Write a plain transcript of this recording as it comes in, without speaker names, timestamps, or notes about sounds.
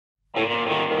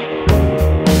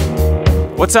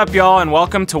What's up, y'all, and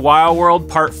welcome to WYO World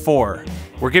Part 4.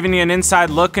 We're giving you an inside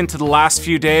look into the last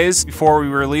few days before we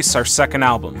release our second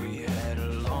album.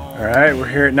 Alright, we're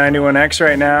here at 91X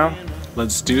right now.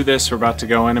 Let's do this. We're about to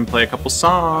go in and play a couple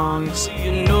songs.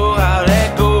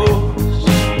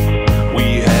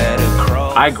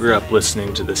 I grew up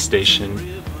listening to this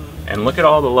station, and look at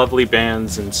all the lovely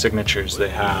bands and signatures they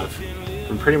have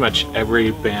from pretty much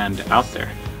every band out there.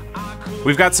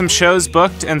 We've got some shows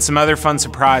booked and some other fun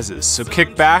surprises, so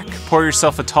kick back, pour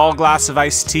yourself a tall glass of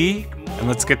iced tea, and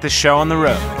let's get this show on the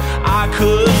road.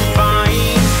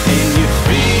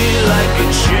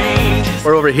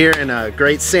 We're over here in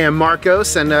great San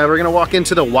Marcos, and we're gonna walk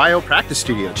into the WYO practice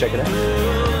studio. Check it out.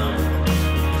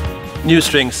 New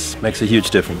strings makes a huge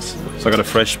difference. So I got a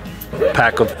fresh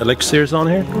pack of Elixirs on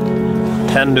here.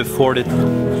 10 to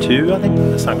 42, I think.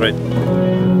 That's not great.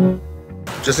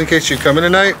 Just in case you come in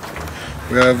tonight,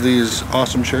 we have these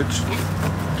awesome shirts.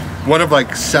 One of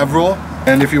like several,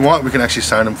 and if you want, we can actually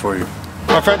sign them for you.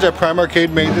 My friends at Prime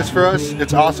Arcade made this for us.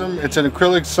 It's awesome. It's an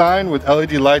acrylic sign with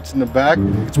LED lights in the back.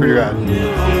 It's pretty rad.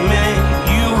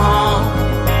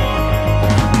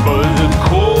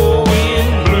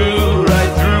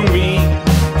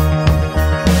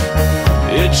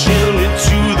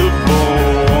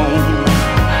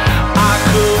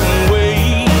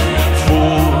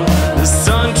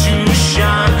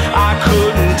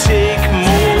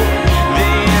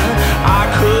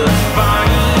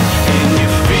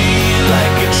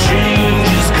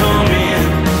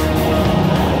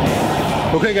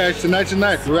 Okay guys, tonight's the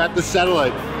night. We're at the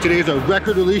Satellite. Today is a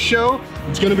record release show.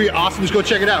 It's gonna be awesome. Just go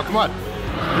check it out. Come on.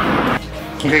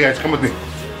 Okay guys, come with me.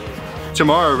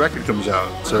 Tomorrow a record comes out,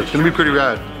 so it's gonna be pretty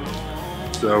rad.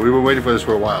 So we were waiting for this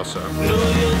for a while, so.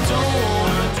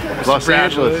 Los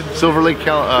Angeles, Silver Lake,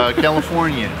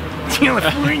 California.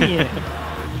 California.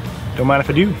 Don't mind if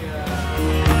I do.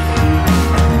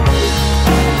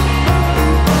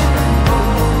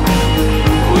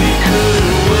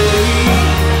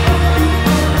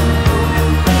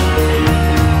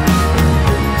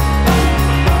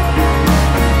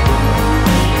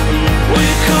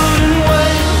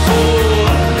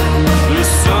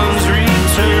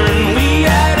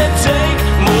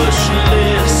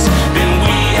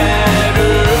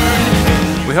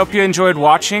 We hope you enjoyed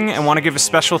watching and want to give a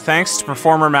special thanks to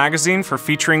Performer Magazine for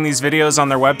featuring these videos on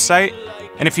their website.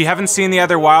 And if you haven't seen the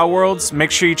other WYO Worlds, make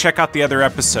sure you check out the other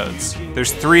episodes.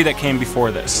 There's 3 that came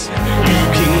before this. You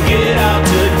can get out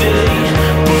today,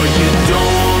 but you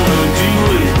don't wanna do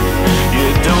it.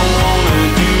 You don't wanna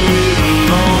do it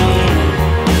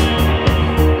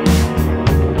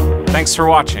alone. Thanks for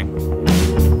watching.